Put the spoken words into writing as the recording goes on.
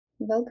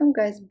Welcome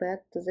guys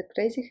back to the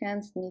Crazy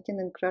Hands Knitting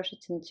and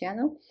Crocheting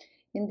channel.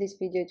 In this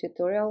video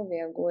tutorial we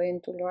are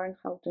going to learn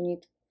how to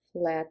knit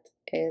flat.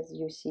 As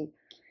you see,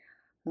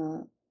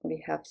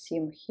 we have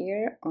seam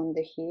here on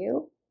the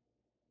heel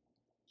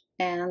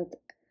and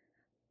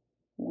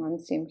one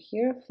seam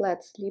here,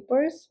 flat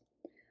slippers.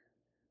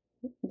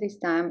 This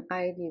time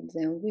I did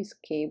them with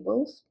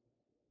cables.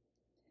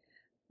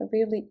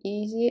 Really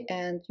easy,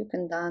 and you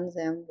can done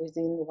them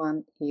within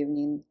one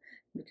evening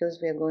because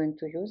we are going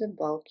to use a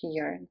bulky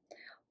yarn.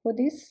 For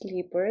these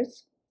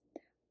slippers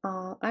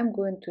I'm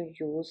going to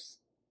use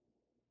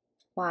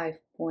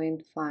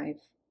 5.5,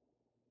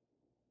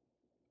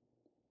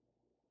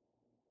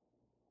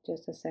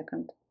 just a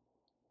second,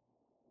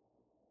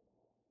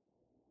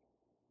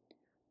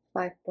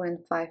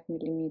 5.5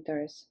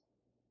 millimeters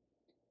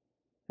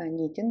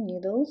knitting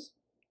needles,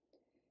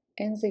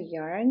 and the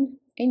yarn,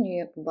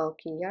 any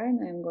bulky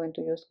yarn, I'm going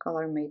to use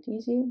Color Made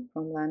Easy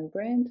from Land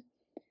brand,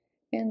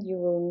 and you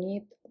will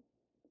need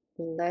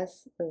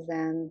less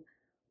than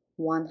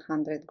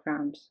 100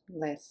 grams,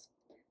 less,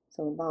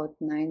 so about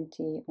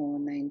 90 or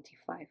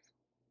 95.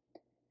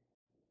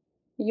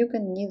 You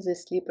can knit the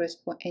slippers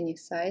for any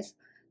size,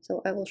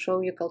 so I will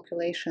show you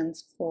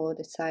calculations for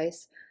the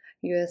size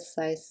US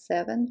size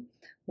 7,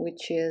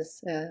 which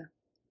is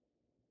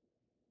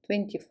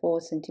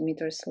 24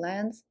 centimeters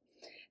length,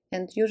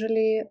 and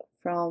usually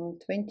from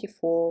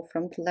 24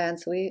 from the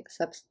length we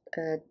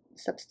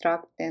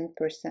subtract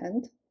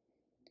 10%,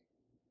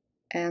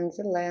 and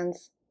the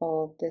length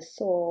of the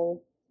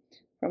sole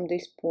from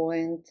this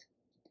point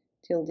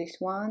till this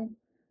one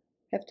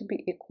have to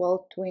be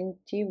equal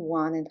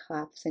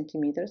 21.5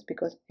 centimeters,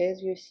 because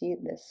as you see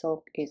the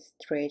sock is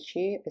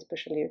stretchy,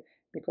 especially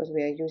because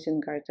we are using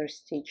garter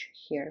stitch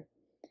here.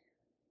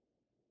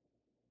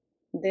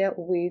 The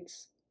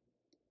width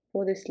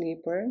for the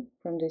slipper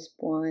from this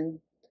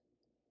point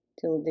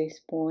till this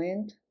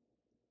point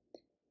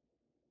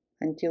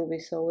until we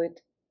sew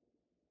it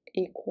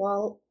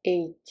equal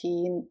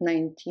 18,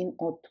 19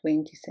 or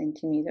 20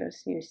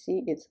 centimeters. You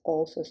see it's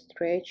also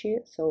stretchy,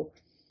 so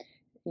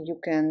you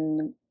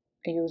can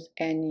use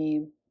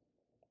any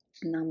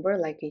number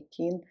like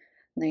 18,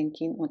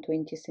 19 or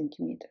 20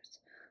 centimeters.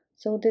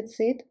 So that's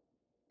it.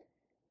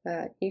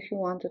 If you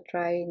want to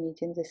try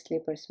knitting the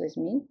slippers with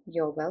me,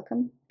 you're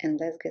welcome, and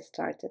let's get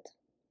started.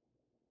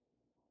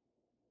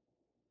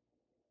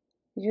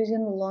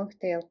 Using long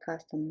tail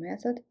cast on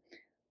method,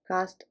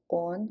 cast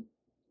on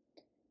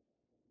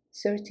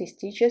 30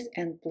 stitches,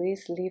 and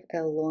please leave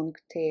a long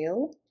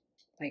tail,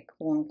 like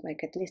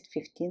at least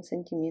 15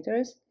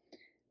 centimeters.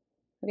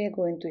 We are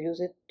going to use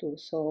it to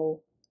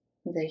sew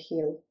the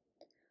heel.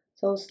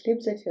 So slip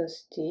the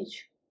first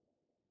stitch,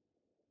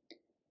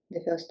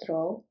 the first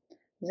row,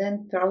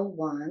 then purl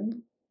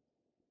 1,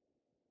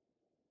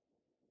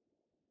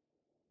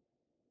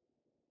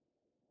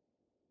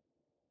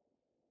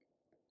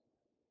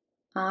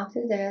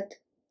 after that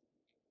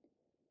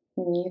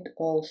knit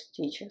all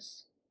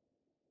stitches.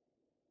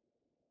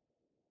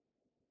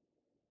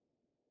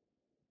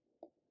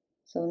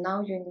 So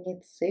now you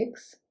knit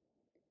 6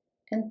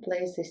 and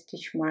place the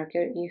stitch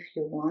marker if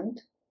you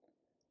want.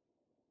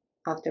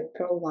 After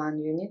purl 1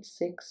 you knit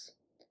 6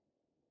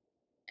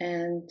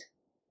 and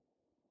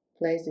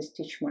place the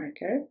stitch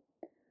marker,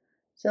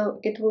 so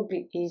it will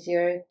be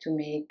easier to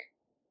make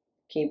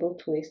cable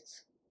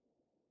twists.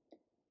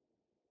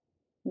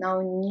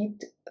 Now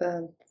knit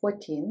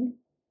 14,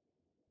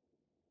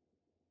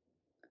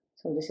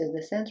 so this is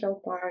the central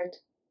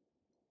part,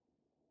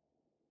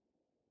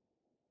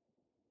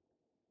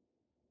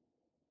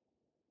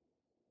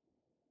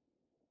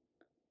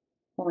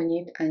 or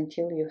knit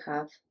until you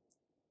have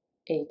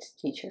 8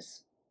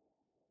 stitches.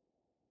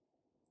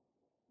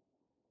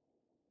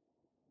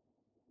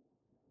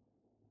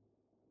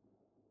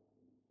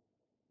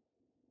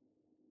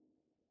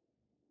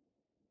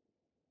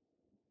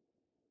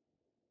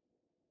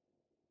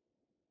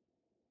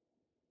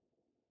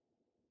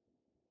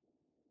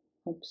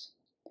 Oops,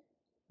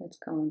 let's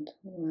count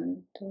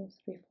 1, 2,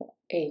 3, 4,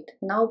 8.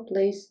 Now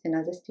place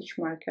another stitch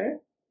marker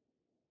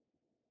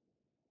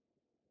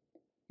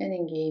and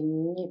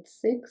again knit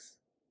 6,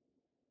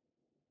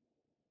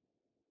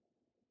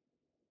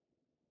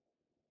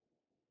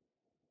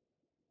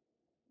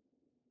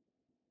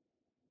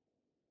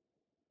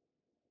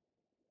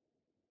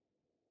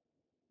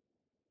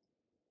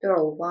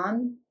 purl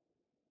 1,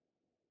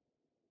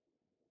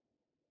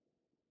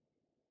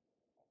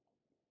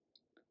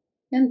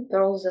 and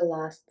purl the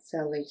last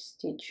selvage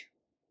stitch.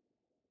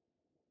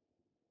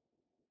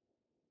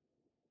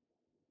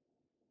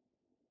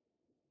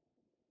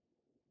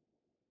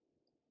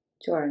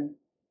 Turn.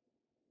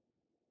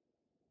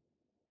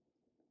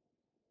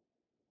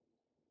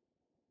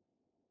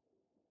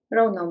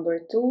 Row number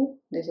 2,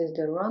 this is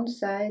the wrong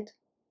side,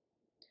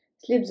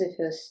 slip the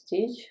first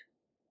stitch,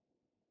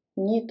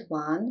 knit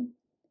 1,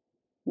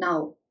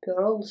 now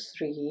purl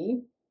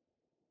 3,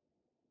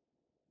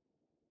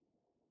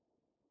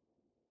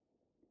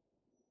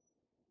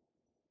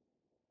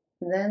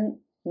 then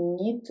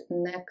knit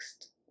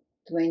next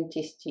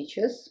 20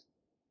 stitches,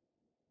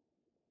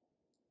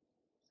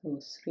 So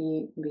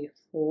 3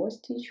 before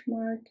stitch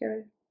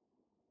marker,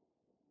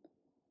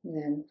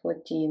 then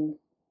 14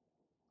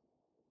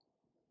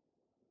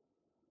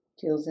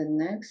 till the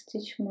next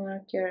stitch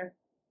marker,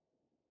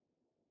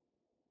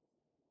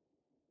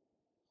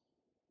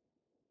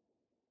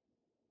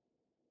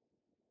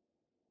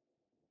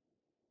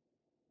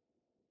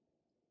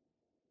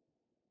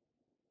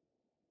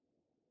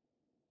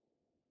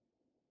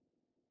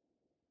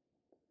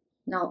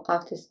 now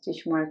after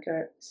stitch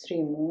marker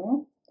 3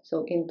 more,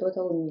 so in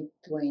total knit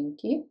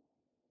 20.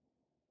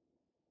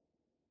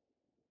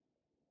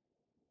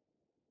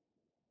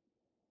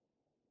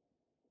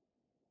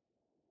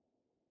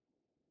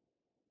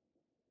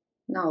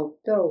 Now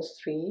purl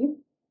 3,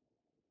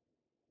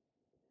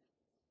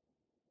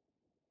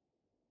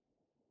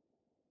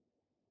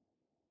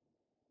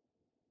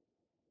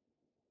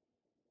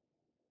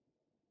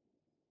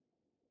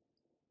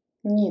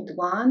 knit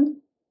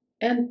 1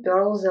 and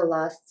purl the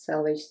last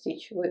selvage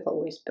stitch. We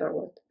always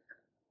purl it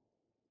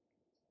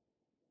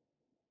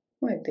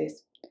like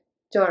this.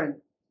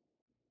 Turn,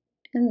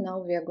 and now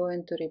we are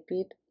going to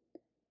repeat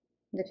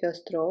the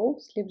first row,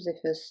 slip the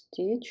first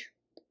stitch,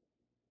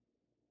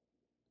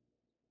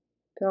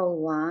 purl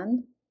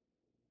 1,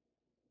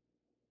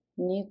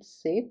 knit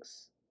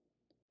 6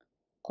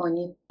 or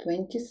knit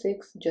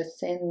 26, just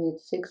saying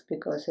knit 6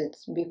 because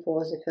it's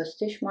before the first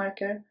stitch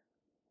marker.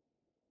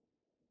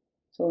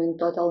 So in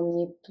total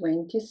knit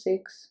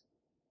 26,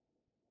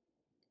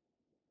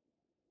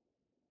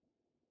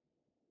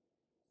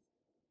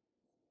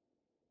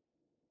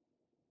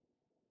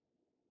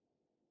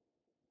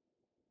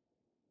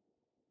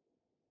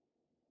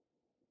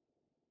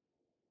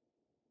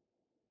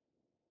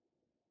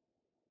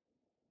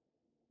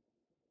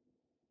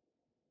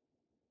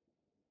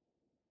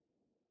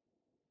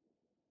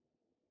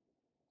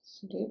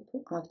 slip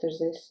after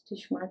this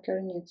stitch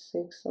marker, knit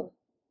 6 of,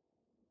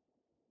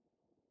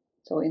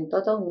 so in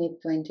total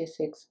knit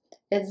 26.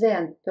 At the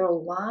end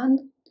purl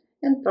 1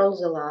 and purl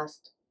the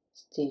last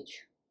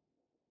stitch,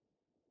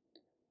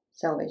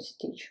 selvage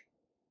stitch.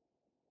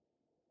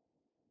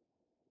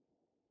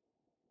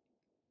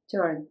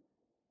 Turn,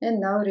 and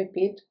now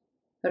repeat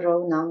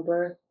row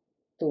number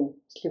 2.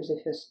 Slip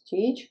the first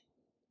stitch,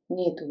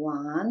 knit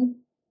 1,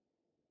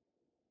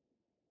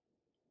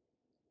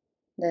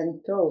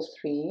 then purl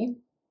 3,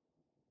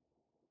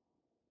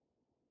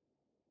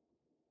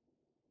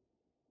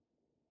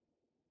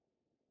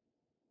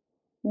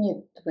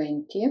 knit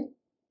 20,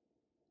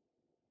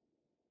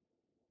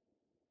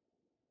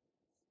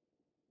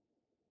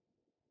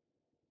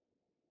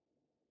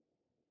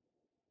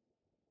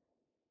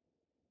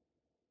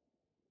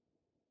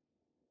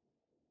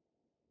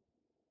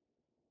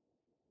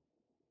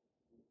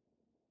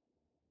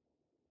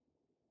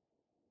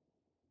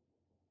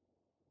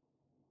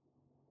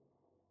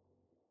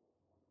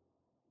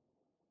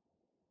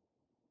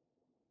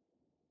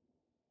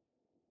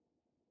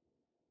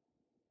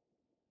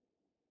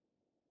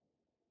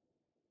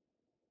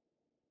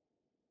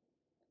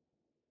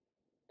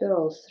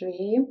 purl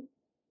 3,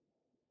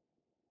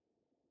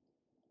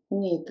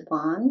 knit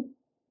 1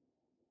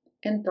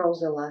 and purl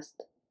the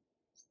last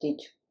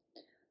stitch.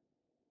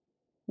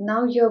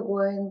 Now you're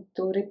going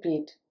to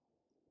repeat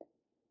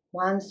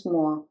once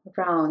more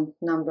row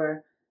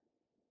number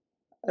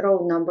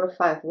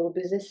 5 will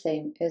be the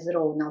same as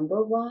row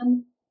number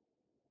 1,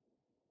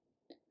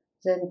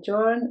 then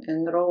turn,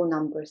 and row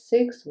number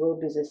 6 will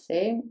be the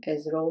same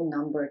as row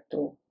number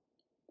 2.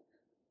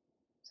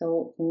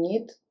 So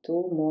knit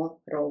 2 more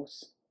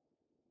rows.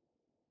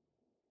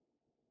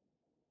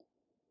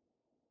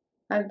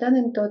 I've done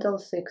in total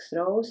 6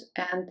 rows,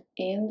 and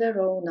in the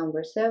row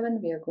number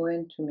 7 we are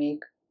going to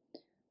make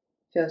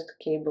first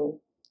cable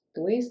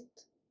twist,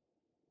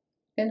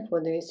 and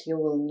for this you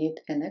will need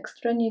an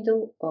extra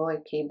needle or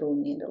a cable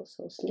needle.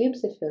 So slip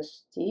the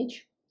first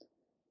stitch,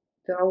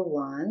 purl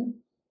 1,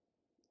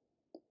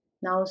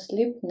 now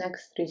slip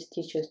next 3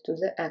 stitches to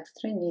the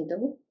extra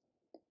needle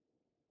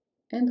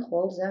and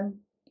hold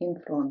them in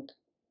front.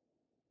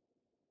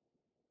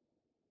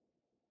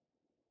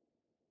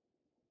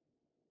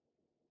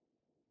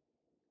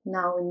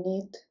 Now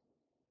knit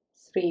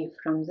 3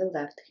 from the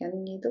left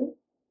hand needle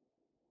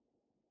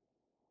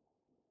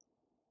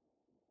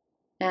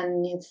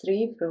and knit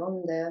 3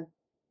 from the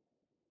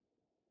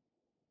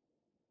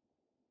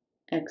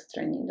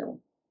extra needle.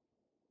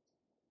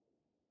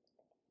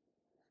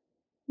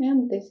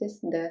 And this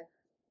is the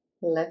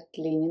left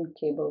leaning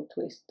cable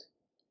twist.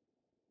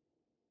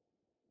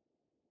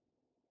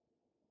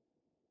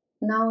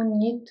 Now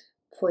knit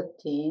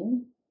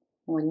 14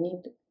 or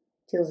knit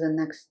till the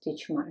next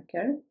stitch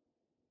marker.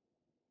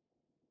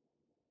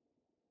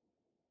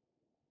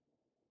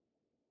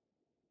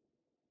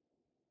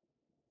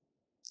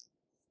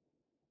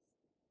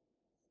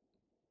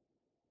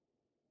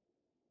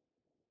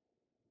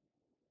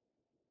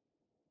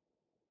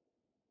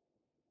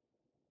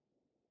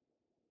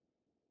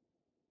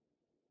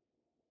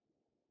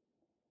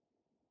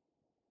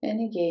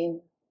 And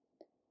again,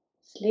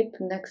 slip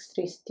next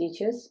 3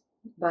 stitches,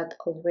 but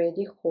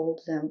already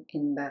hold them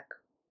in back.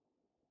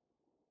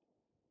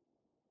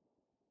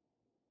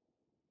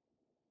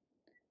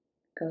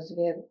 because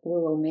we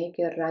will make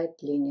a right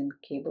leaning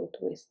cable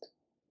twist.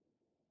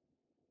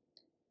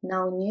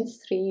 Now knit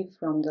 3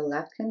 from the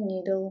left hand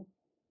needle,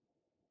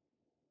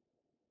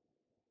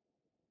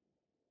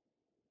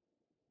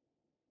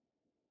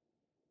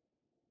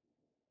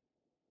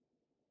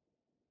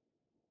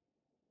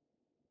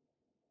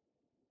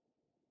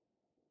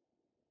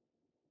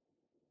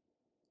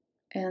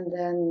 and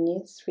then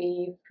knit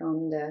 3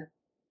 from the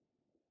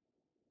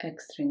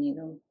extra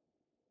needle.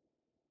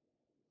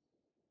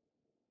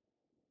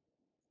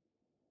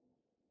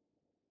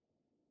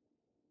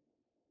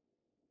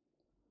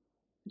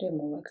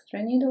 Remove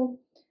extra needle.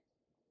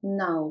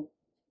 Now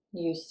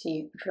you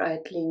see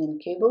right leaning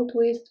cable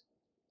twist,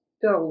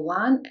 purl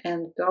 1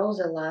 and purl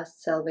the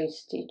last selvage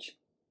stitch.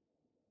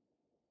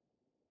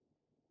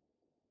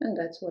 And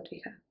that's what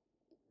we have.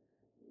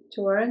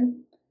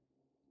 Turn,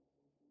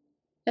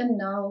 and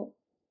now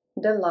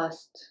the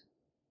last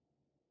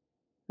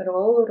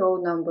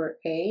row number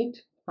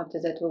 8, after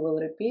that we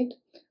will repeat,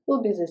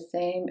 will be the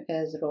same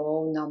as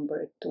row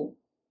number 2.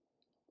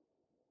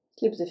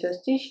 Slip the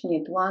first stitch,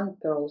 knit 1,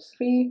 purl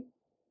 3,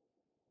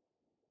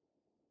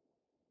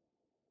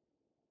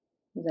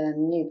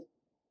 then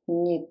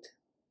knit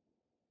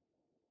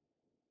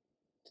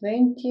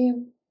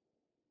 20,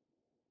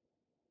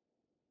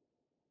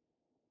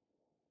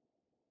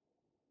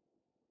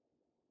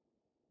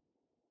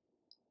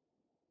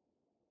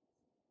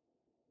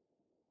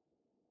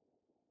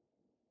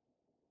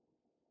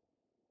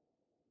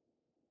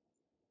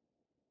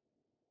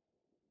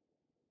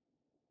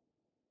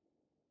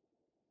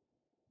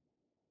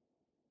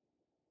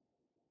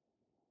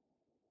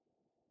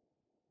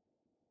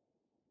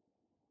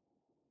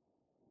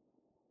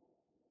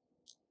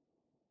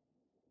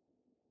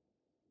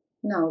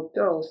 now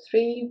purl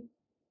 3,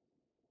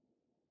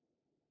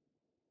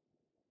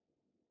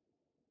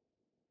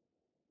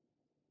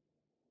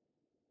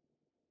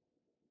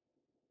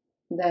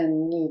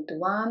 then knit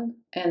 1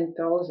 and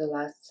purl the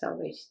last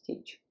selvage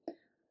stitch.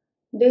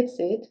 That's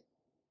it.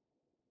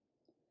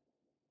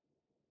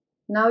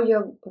 Now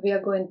we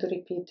are going to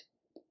repeat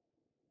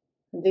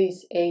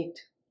these 8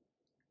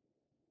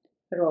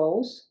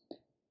 rows,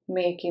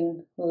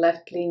 making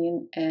left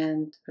leaning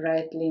and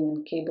right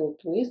leaning cable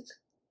twists.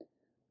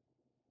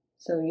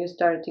 So you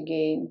start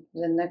again,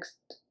 the next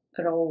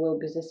row will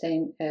be the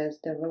same as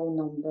the row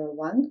number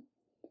 1,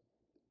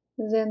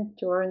 then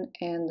turn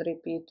and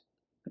repeat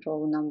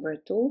row number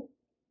 2,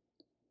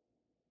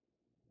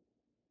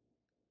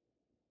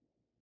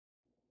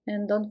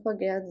 and don't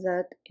forget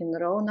that in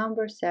row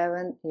number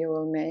 7 you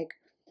will make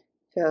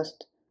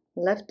first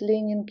left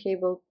leaning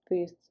cable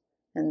twist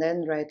and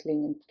then right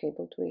leaning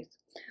cable twist.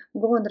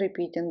 Go on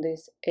repeating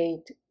these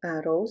 8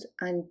 rows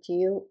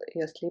until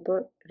your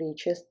slipper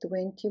reaches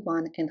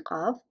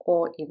 21.5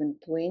 or even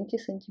 20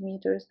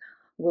 centimeters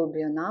will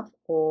be enough,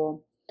 or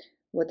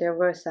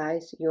whatever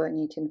size you are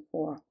knitting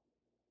for.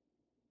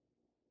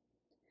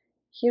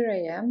 Here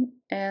I am,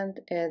 and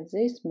at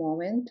this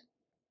moment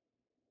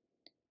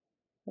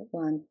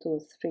 1, 2,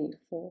 3,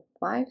 4,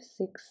 5,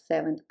 6,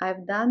 7.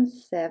 I've done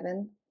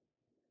 7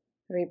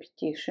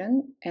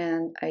 repetition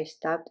and I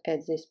stopped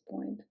at this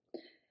point.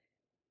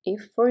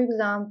 If, for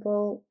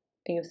example,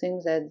 you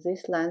think that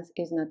this length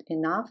is not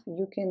enough,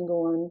 you can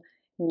go on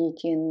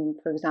knitting,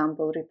 for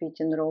example,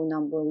 repeating row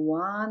number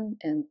 1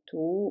 and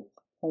 2,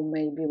 or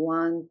maybe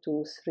 1,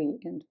 2, 3,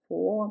 and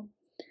 4,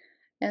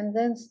 and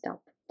then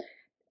stop.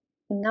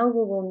 Now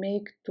we will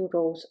make 2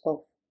 rows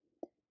of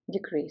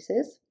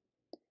decreases.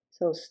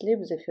 So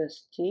slip the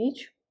first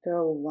stitch,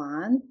 purl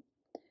 1,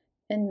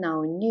 and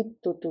now knit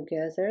 2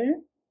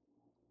 together,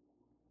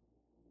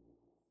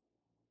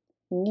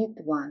 knit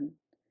 1,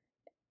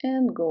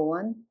 and go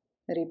on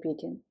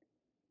repeating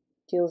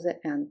till the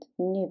end.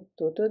 Knit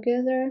 2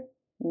 together,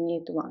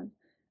 knit 1.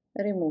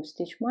 Remove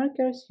stitch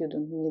markers, you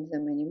don't need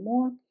them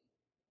anymore.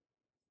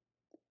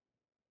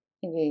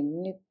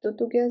 Again, knit 2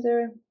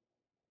 together,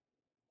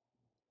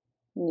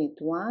 knit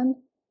 1,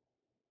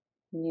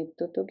 knit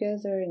 2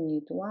 together,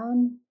 knit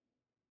 1,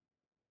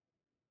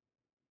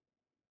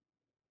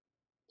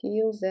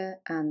 till the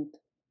end.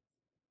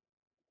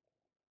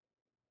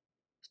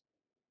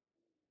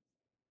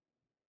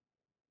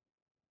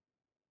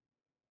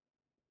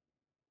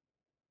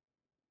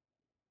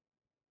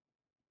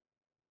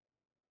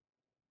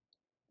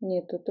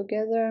 Knit 2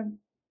 together,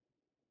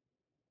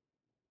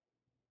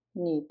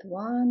 knit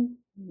 1,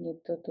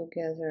 knit 2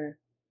 together,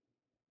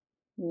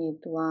 knit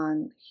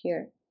 1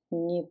 here,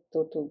 knit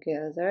 2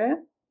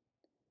 together.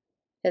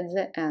 At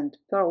the end,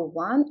 purl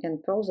 1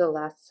 and purl the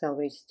last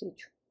selvage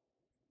stitch.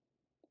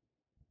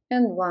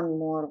 And one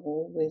more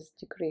row with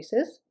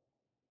decreases.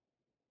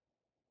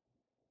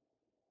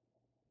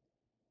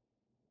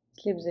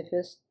 Slip the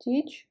first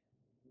stitch,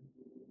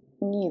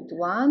 knit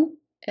 1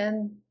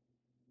 and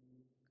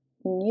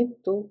knit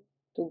 2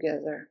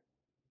 together.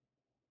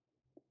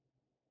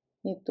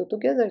 Knit 2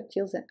 together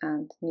till the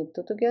end. Knit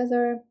 2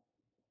 together.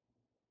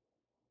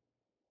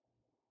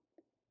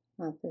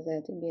 After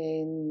that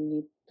again,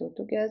 knit 2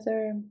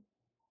 together.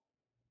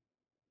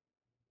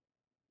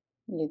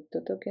 Knit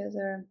 2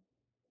 together.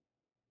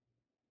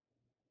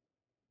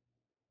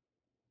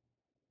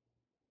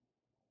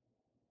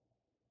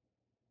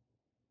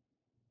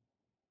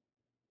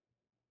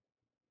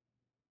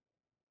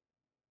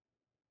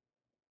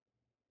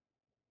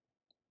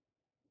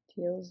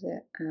 till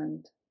the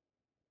end.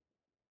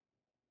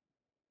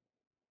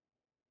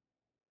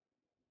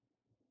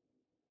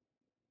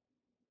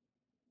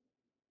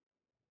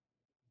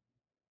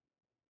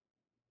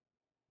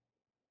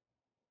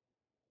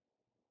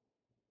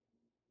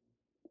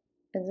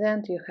 At the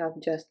end you have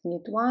just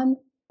knit one,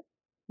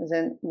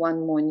 then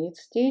one more knit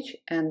stitch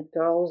and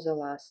purl the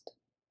last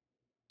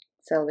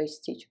selvage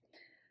stitch.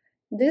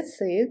 That's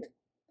it.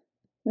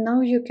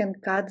 Now you can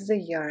cut the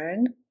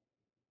yarn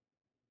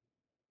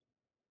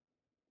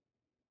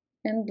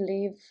and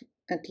leave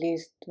at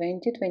least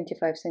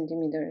 20-25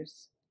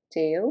 centimeters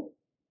tail.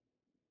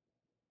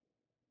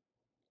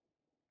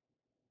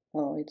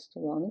 Oh, it's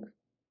too long,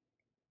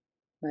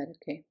 but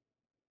okay.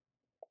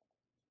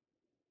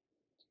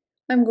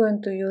 I'm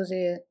going to use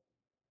a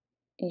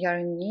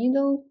yarn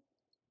needle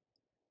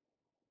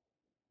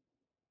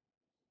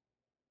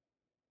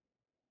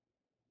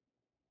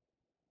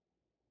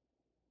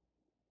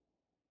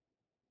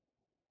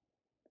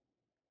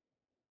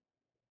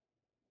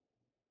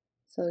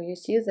so you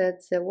see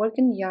that the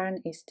working yarn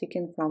is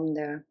sticking from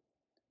the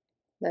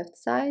left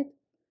side,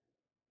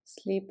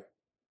 slip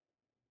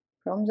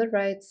from the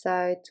right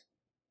side,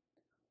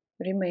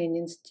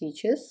 remaining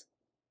stitches,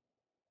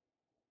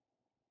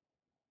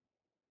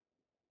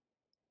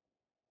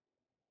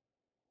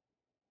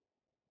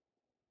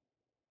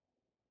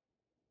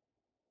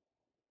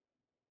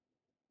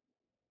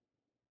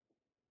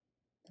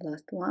 the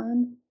last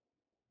one,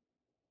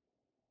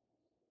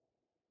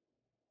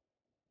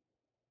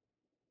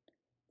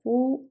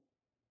 pull,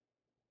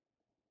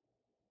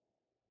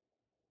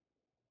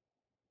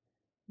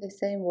 the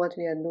same what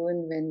we are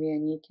doing when we are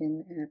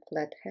knitting a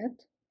flat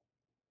hat.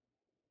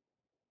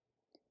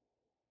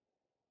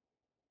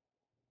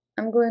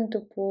 I'm going to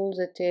pull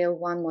the tail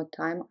one more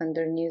time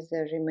underneath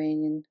the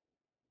remaining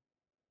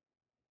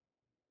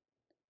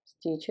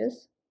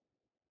stitches,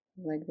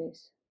 like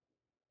this,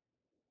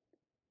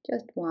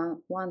 just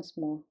once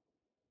more.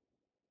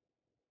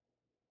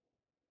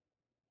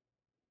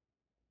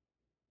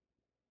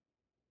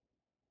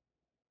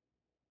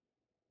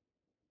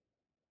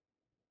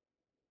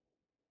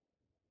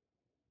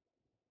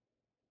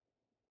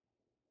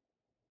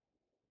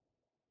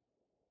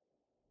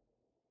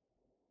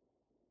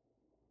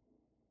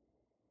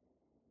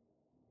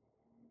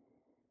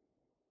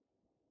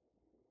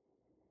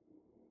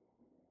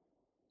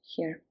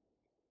 Here.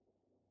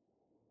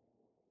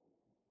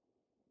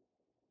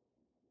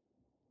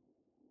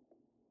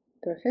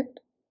 Perfect.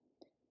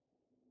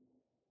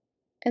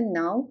 And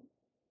now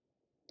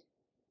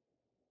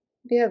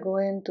we are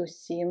going to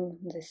seam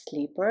the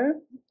slipper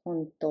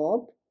on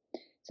top.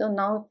 So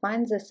now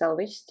find the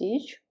selvage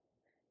stitch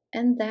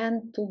and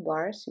then two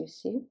bars, you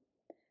see,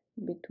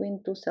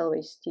 between two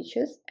selvage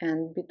stitches,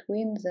 and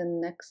between the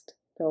next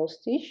purl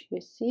stitch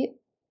you see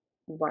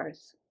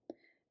bars,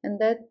 and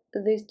that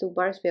these two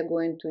bars we are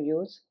going to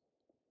use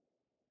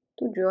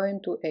to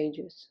join two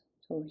edges.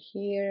 So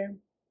here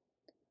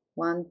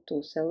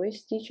two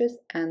selvage stitches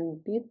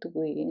and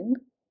between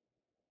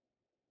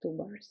two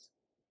bars.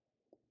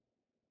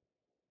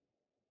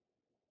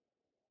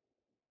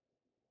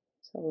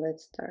 So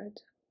let's start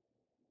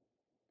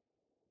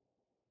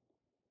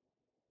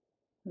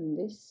on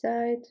this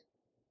side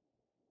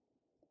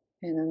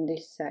and on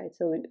this side.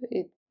 So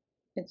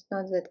it's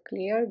not that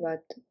clear,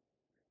 but it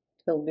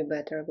will be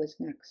better with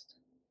next.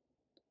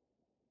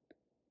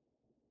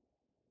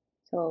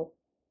 So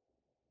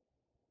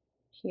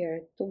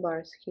here two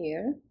bars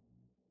here.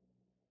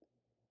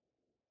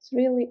 It's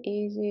really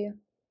easy,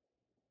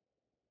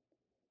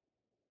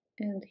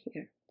 and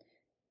here,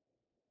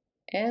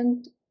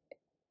 and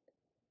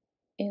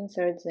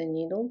insert the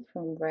needle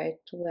from right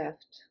to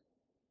left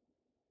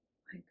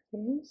like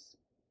this,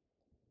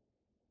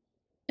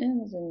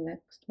 and the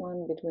next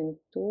one between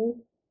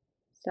two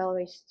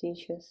selvage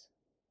stitches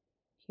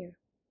here,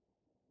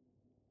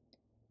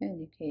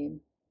 and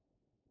again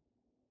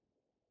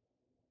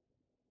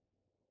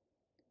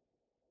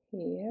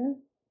here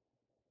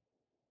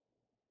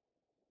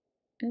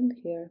and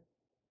here.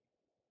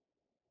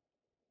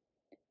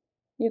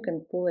 You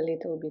can pull a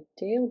little bit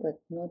tail, but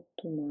not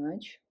too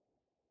much.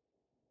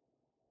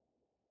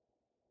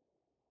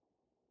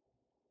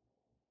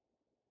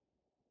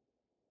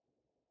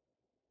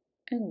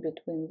 And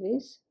between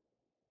these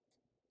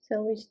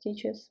selvage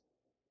stitches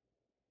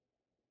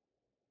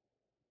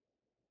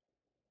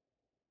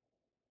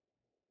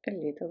a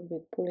little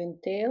bit pulling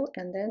tail,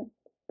 and then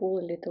pull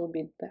a little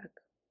bit back.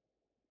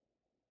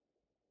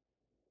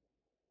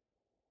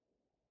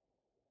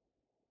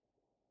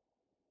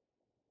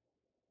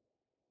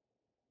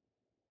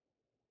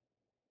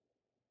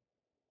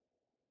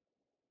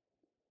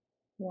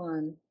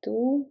 One,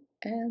 two,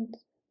 and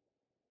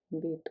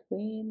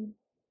between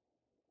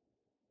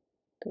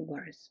two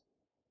bars.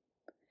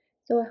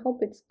 So I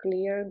hope it's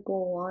clear.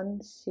 Go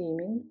on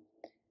seaming.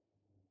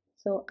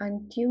 So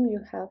until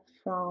you have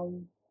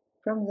from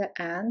the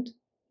end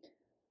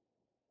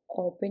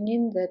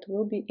opening that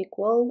will be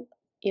equal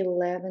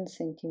 11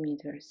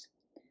 centimeters.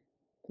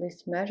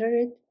 Please measure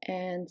it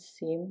and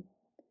seam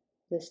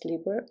the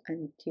slipper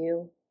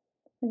until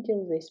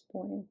until this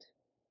point.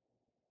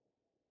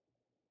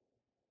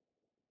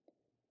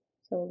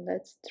 So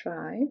let's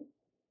try.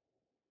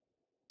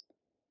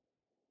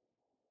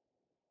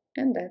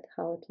 And that's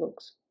how it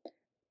looks.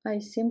 I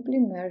simply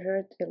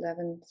measured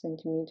 11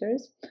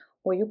 centimeters,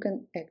 or you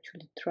can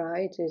actually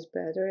try. It is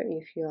better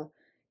if you're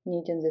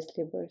knitting the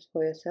slippers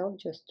for yourself.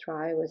 Just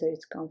try whether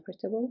it's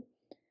comfortable.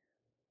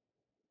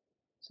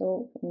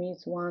 So for me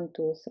it's 1,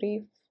 2,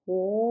 3,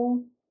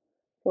 4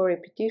 for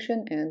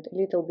repetition and a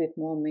little bit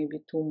more, maybe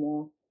 2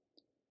 more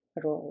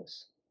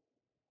rows.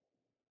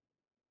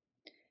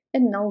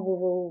 And now we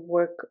will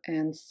work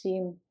and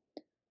seam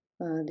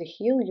the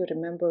heel. You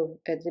remember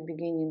at the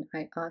beginning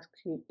I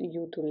asked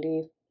you to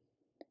leave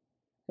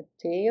a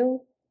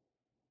tail.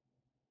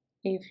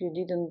 If you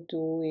didn't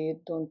do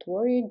it, don't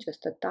worry,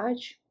 just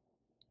attach.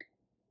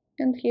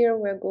 And here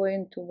we're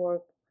going to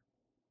work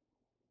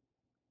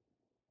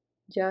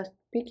just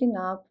picking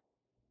up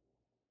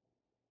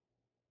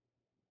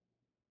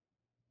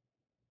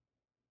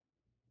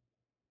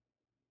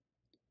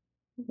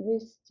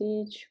this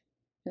stitch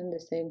and the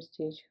same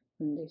stitch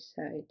on this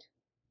side.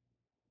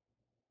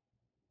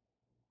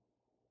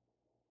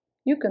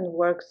 You can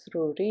work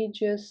through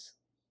ridges.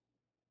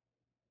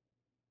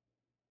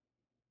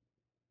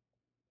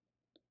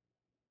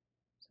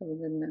 So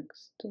the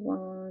next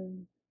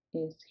one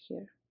is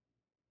here.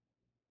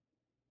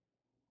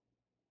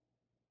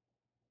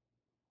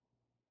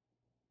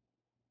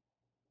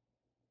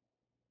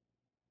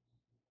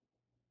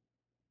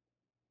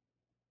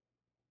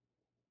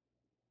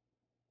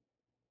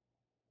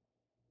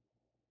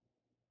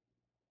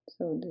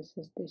 So this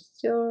is the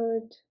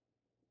third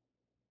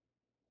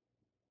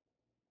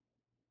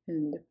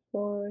and the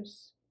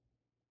fourth.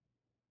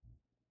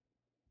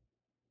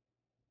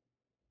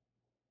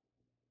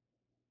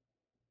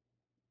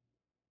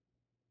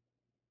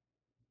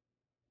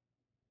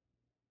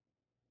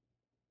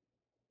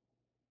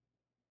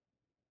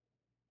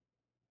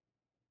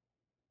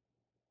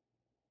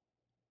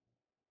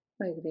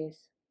 Like this.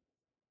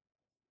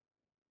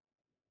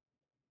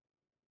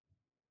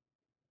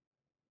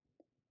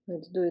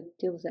 Let's do it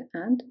till the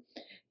end.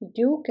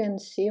 You can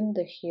seam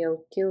the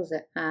heel till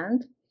the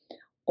end,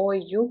 or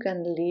you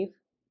can leave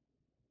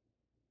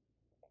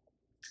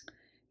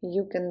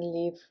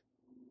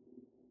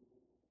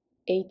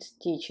 8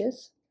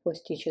 stitches, 4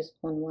 stitches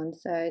on one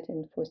side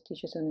and 4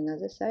 stitches on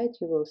another side.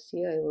 You will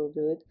see, I will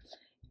do it,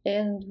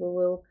 and we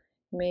will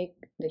make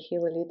the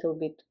heel a little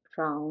bit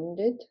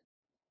rounded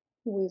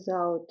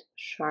without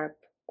sharp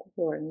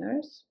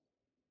corners.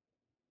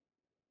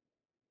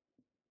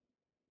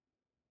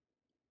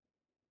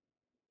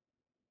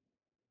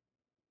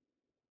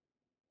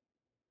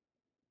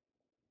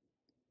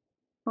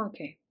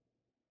 Okay,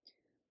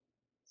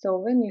 so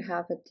when you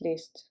have at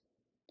least,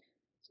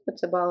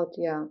 it's about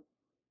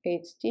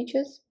 8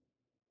 stitches,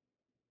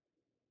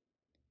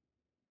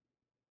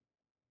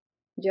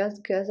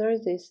 just gather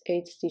these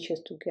 8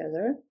 stitches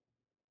together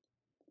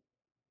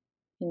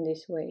in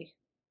this way.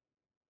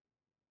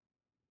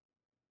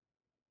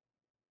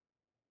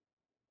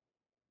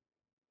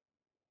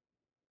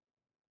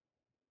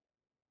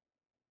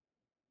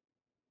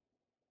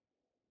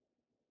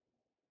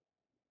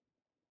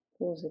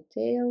 Pull the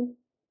tail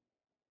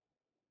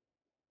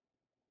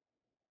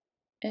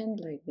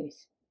and like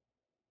this.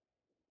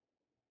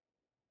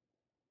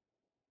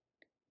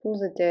 Pull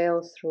the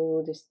tail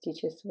through the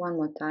stitches one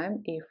more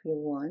time if you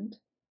want.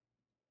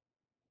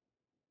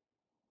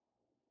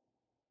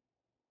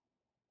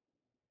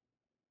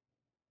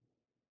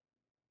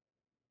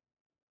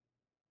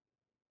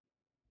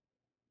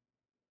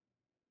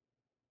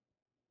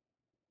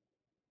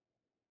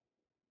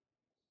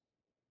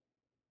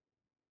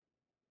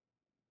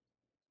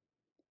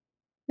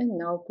 And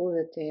now pull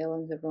the tail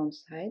on the wrong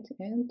side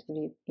and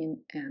leave in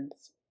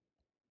ends.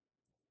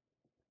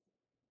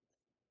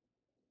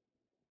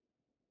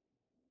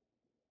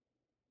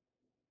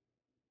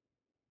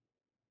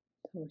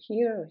 So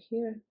here or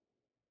here.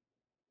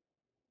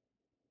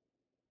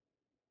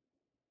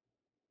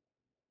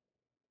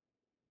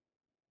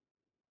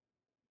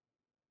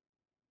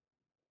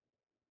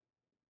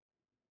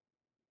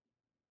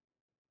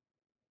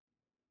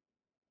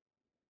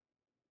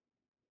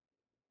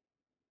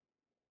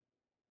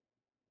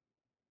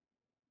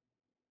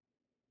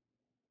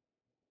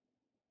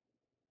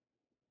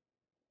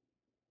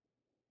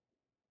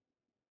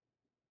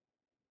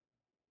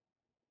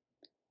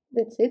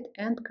 That's it,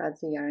 and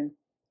cut the yarn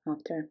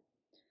after.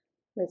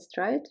 Let's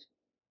try it.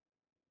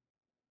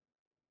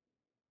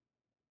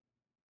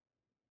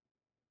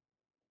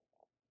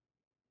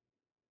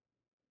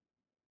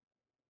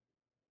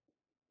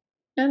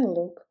 And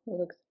look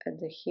at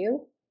the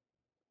heel,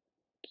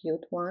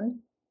 cute one,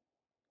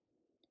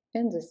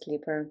 and the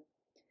slipper.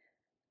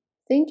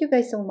 Thank you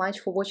guys so much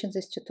for watching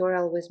this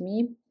tutorial with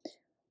me.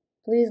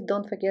 Please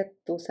don't forget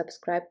to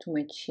subscribe to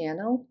my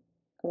channel,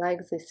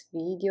 like this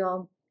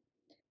video,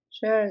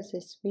 share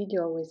this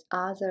video with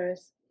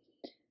others.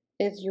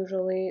 As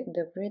usually,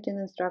 the written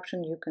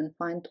instruction you can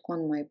find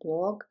on my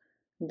blog.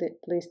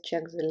 Please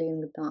check the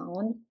link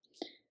down.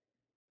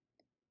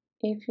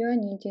 If you are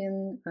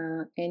needing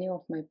any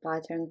of my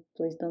patterns,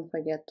 please don't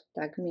forget to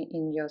tag me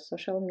in your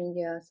social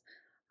medias.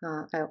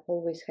 I'm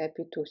always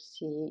happy to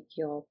see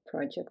your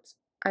projects.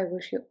 I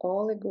wish you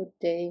all a good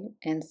day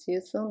and see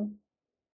you soon.